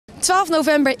12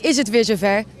 november is het weer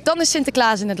zover. Dan is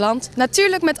Sinterklaas in het land.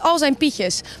 Natuurlijk met al zijn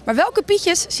pietjes. Maar welke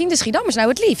pietjes zien de Schiedammers nou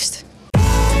het liefst?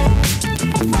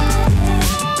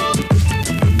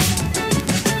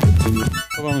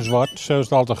 Gewoon zwart, zoals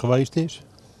het altijd geweest is.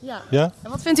 Ja. En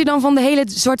wat vindt u dan van de hele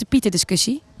Zwarte Pieten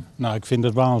discussie? Nou, ik vind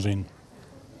het waanzin.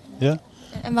 Ja?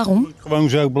 En waarom? Het moet gewoon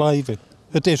zo blijven.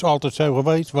 Het is altijd zo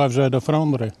geweest, waar zou dat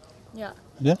veranderen? Ja.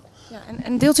 Ja?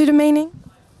 En deelt u de mening?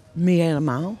 Meer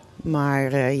helemaal.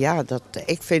 Maar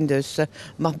ik vind dus,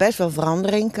 mag best wel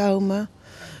verandering komen.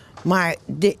 Maar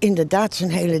inderdaad, zo'n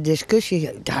hele discussie,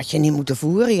 dat had je niet moeten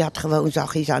voeren. Je had gewoon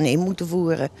zachtjes aan in moeten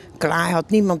voeren. Klaar, had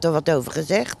niemand er wat over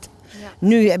gezegd. Ja.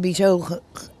 Nu heb je zo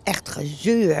echt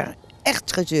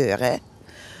gezeur, hè.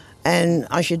 En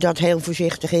als je dat heel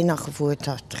voorzichtig in had gevoerd,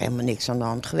 had er helemaal niks aan de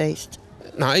hand geweest.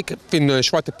 Nou, ik vind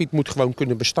Zwarte Piet moet gewoon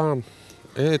kunnen bestaan.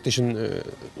 Het is een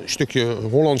stukje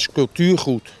Hollands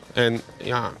cultuurgoed. En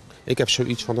ja, ik heb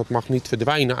zoiets van dat mag niet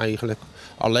verdwijnen eigenlijk.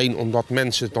 Alleen omdat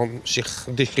mensen dan zich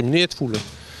gediscrimineerd voelen.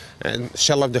 En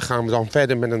hetzelfde gaan we dan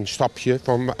verder met een stapje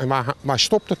van waar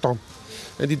stopt het dan?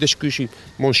 En die discussie,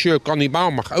 Monsieur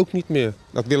Cannibaal mag ook niet meer.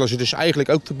 Dat willen ze dus eigenlijk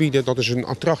ook verbieden. Dat is een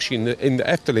attractie in de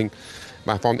Efteling.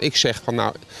 Waarvan ik zeg van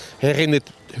nou,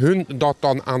 herinnert hun dat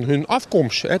dan aan hun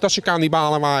afkomst. Hè, dat ze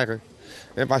kannibalen waren.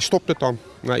 En waar stopt het dan?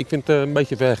 Nou, ik vind het een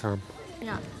beetje ver gaan.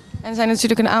 Ja. En er zijn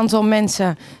natuurlijk een aantal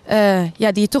mensen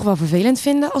die het toch wel vervelend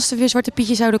vinden als er weer Zwarte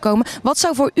Pietjes zouden komen. Wat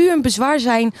zou voor u een bezwaar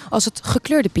zijn als het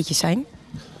gekleurde Pietjes zijn?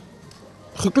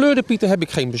 Gekleurde Pieten heb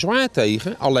ik geen bezwaar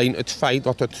tegen. Alleen het feit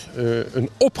dat het een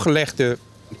opgelegde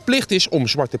plicht is om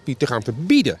Zwarte Piet te gaan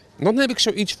verbieden. Dan heb ik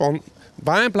zoiets van,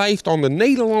 waar blijft dan de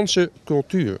Nederlandse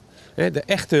cultuur? De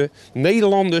echte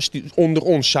Nederlanders die onder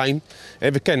ons zijn.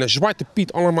 We kennen Zwarte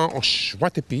Piet allemaal als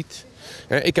Zwarte Piet.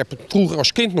 Ik heb het vroeger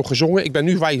als kind nog gezongen. Ik ben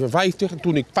nu 55 en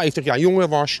toen ik 50 jaar jonger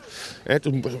was,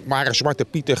 toen waren Zwarte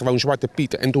Pieten gewoon Zwarte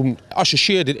Pieten. En toen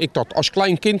associeerde ik dat als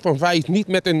klein kind van 5 niet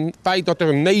met een feit dat er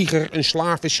een neger, een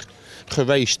slaaf is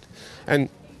geweest. En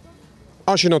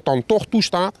als je dat dan toch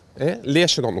toestaat, leer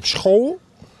ze dan op school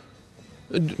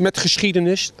met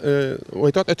geschiedenis,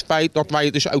 het feit dat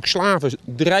wij dus ook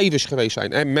slavendrijvers geweest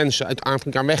zijn. En mensen uit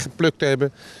Afrika weggeplukt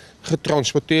hebben,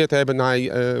 getransporteerd hebben naar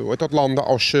landen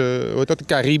als de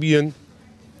Caribiën.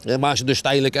 Waar ze dus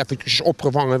tijdelijk eventjes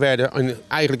opgevangen werden en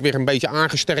eigenlijk weer een beetje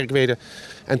aangesterkt werden.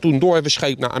 En toen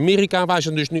doorverscheept naar Amerika, waar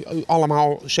ze dus nu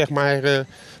allemaal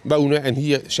wonen. En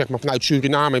hier vanuit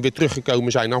Suriname weer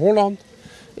teruggekomen zijn naar Holland.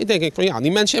 Ik denk van ja,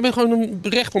 die mensen hebben gewoon een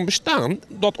recht van bestaan.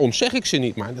 Dat ontzeg ik ze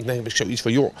niet. Maar dan heb ik zoiets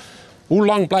van joh, hoe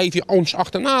lang blijf je ons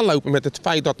achterna lopen met het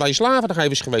feit dat wij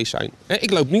slavendrijvers geweest zijn?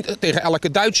 Ik loop niet tegen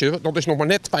elke Duitser, dat is nog maar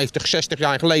net 50, 60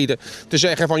 jaar geleden, te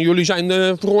zeggen van jullie zijn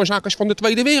de veroorzakers van de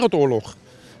Tweede Wereldoorlog.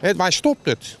 Waar stopt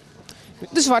het?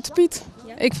 De Zwarte Piet.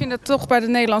 Ja. Ik vind dat toch bij de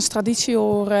Nederlandse traditie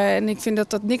horen en ik vind dat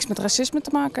dat niks met racisme te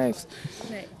maken heeft.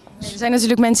 Nee. Er zijn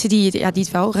natuurlijk mensen die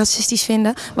het wel racistisch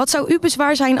vinden. Wat zou uw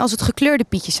bezwaar zijn als het gekleurde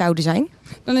pietjes zouden zijn?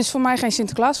 Dan is het voor mij geen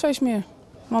Sinterklaasfeest meer.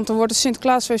 Want dan wordt het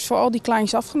Sinterklaasfeest voor al die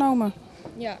kleintjes afgenomen.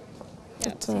 Ja.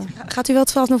 Gaat u wel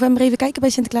 12 november even kijken bij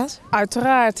Sinterklaas?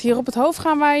 Uiteraard. Hier op het Hoofd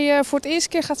gaan wij voor het eerste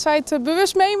keer gaat zij het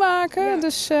bewust meemaken. Ja.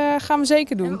 Dus gaan we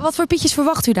zeker doen. En wat voor pietjes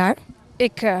verwacht u daar?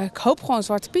 Ik hoop gewoon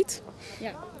Zwarte Piet.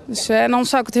 Ja. Dus, en anders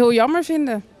zou ik het heel jammer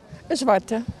vinden. Een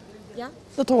zwarte. Ja?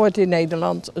 Dat hoort in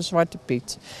Nederland, een Zwarte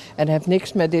Piet. En het heeft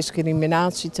niks met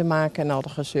discriminatie te maken en al de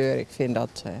gezeur. Ik vind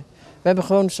dat... we hebben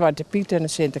gewoon een Zwarte Piet en een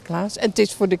Sinterklaas. En het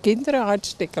is voor de kinderen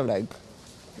hartstikke leuk.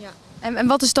 Ja. En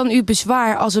wat is dan uw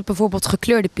bezwaar als het bijvoorbeeld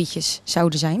gekleurde pietjes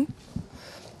zouden zijn?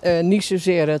 Niet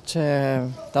zozeer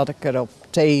dat ik erop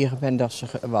tegen ben dat ze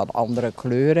wat andere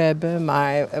kleuren hebben.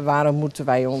 Maar waarom moeten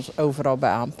wij ons overal bij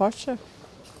aanpassen?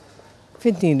 Ik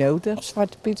vind het niet nodig.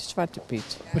 Zwarte Piet is Zwarte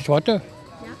Piet. Een zwarte?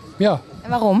 Ja. En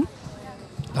waarom?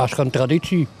 Dat is gewoon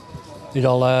traditie. Is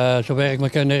al zover ik me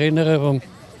kan herinneren van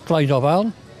kleins af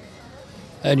aan.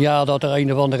 En ja, dat er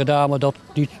een of andere dame dat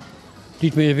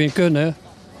niet meer vindt kunnen,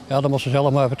 ja, dan moet ze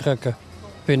zelf maar vertrekken,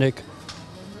 vind ik.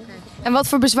 En wat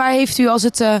voor bezwaar heeft u als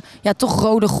het toch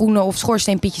rode, groene of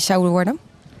schoorsteenpietjes zouden worden?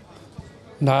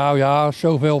 Nou ja,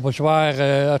 zoveel bezwaar.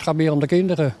 Het gaat meer om de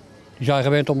kinderen. Die zijn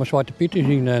gewend om een Zwarte Piet te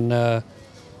zien. En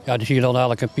die zien dan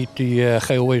eigenlijk een Piet die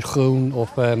geel is, groen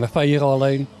of met veren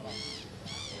alleen.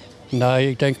 Nee,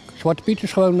 ik denk Zwarte Piet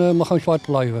is mag gewoon zwart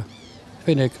blijven,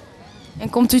 vind ik. En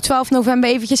komt u 12 november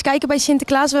eventjes kijken bij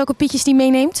Sinterklaas welke pietjes die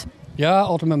meeneemt? Ja,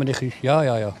 altijd met mijn nichtjes.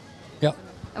 Ja.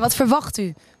 En wat verwacht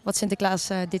u wat Sinterklaas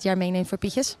dit jaar meeneemt voor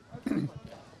pietjes?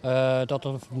 Dat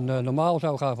het normaal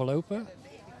zou gaan verlopen.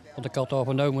 Want ik had al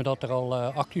vernomen dat er al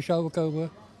acties zouden komen.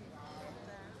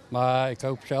 Maar ik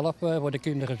hoop zelf, voor de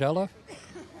kinderen zelf,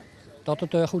 dat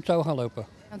het goed zou gaan lopen.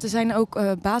 Want er zijn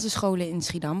ook basisscholen in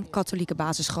Schiedam, katholieke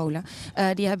basisscholen.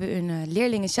 Die hebben hun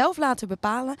leerlingen zelf laten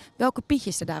bepalen welke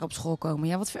pietjes er daar op school komen.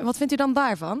 Ja, wat vindt u dan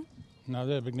daarvan? Nou,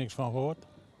 daar heb ik niks van gehoord.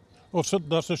 Of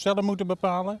dat ze zelf moeten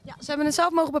bepalen? Ja, ze hebben het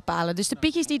zelf mogen bepalen. Dus de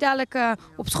pietjes die dadelijk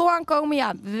op school aankomen,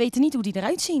 ja, we weten niet hoe die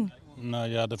eruit zien. Nou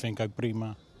ja, dat vind ik ook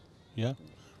prima. Ja?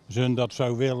 Als hun dat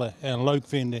zo willen en leuk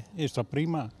vinden, is dat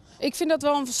prima. Ik vind dat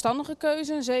wel een verstandige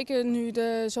keuze. Zeker nu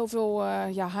er zoveel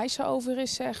hijsen over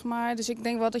is, zeg maar. Dus ik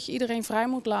denk wel dat je iedereen vrij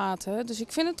moet laten. Dus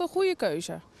ik vind het een goede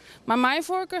keuze. Maar mijn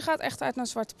voorkeur gaat echt uit naar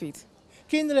Zwarte Piet.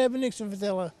 Kinderen hebben niks te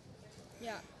vertellen.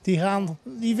 Ja.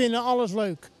 Die vinden alles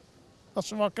leuk. Als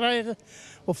ze wat krijgen,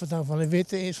 of het nou van een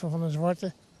witte is of van een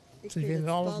zwarte. Ze vinden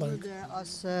alles leuk.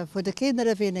 Voor de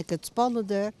kinderen vind ik het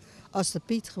spannender als de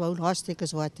Piet gewoon hartstikke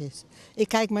zwart is. Ik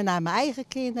kijk maar naar mijn eigen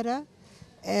kinderen.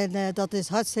 En dat is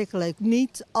hartstikke leuk.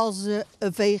 Niet als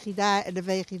een vegie daar en een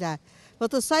vegie daar.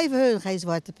 Want dan zijn voor hun geen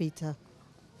zwarte Pieten.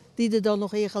 Die er dan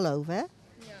nog in geloven, hè? Ja.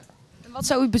 En wat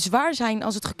zou uw bezwaar zijn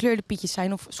als het gekleurde pietjes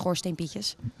zijn of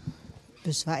schoorsteenpietjes?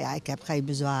 Bezwaar, ja, ik heb geen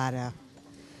bezwaren.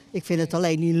 Ik vind het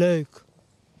alleen niet leuk.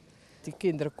 Die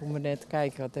kinderen komen net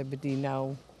kijken, wat hebben die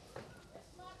nou?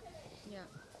 Ja.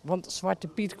 Want Zwarte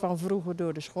Piet kwam vroeger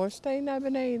door de schoorsteen naar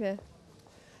beneden.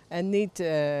 En niet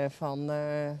van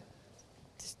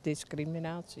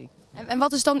discriminatie. En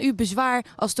wat is dan uw bezwaar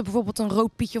als er bijvoorbeeld een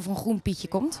rood pietje of een groen pietje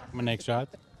komt? Maar niks uit.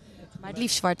 Maar het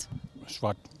liefst zwart.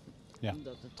 Zwart. Ja.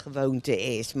 Omdat het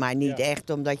gewoonte is, maar niet echt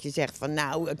omdat je zegt van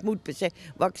nou, het moet per se.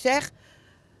 Wat ik zeg,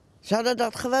 ze hadden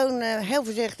dat gewoon heel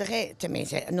voorzichtig,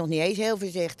 tenminste nog niet eens heel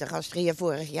voorzichtig. Als er hier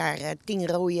vorig jaar 10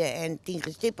 rode en 10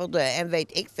 gestippelde en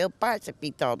weet ik veel paarse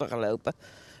pieten hadden gelopen,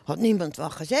 had niemand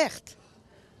wat gezegd.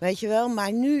 Weet je wel,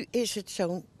 maar nu is het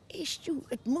zo'n issue.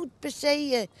 Het moet per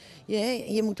se,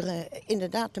 je moet er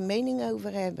inderdaad een mening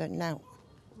over hebben. Nou,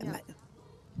 Ja.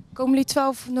 Komen jullie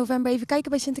 12 november even kijken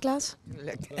bij Sinterklaas?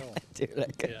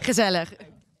 tuurlijk. Gezellig.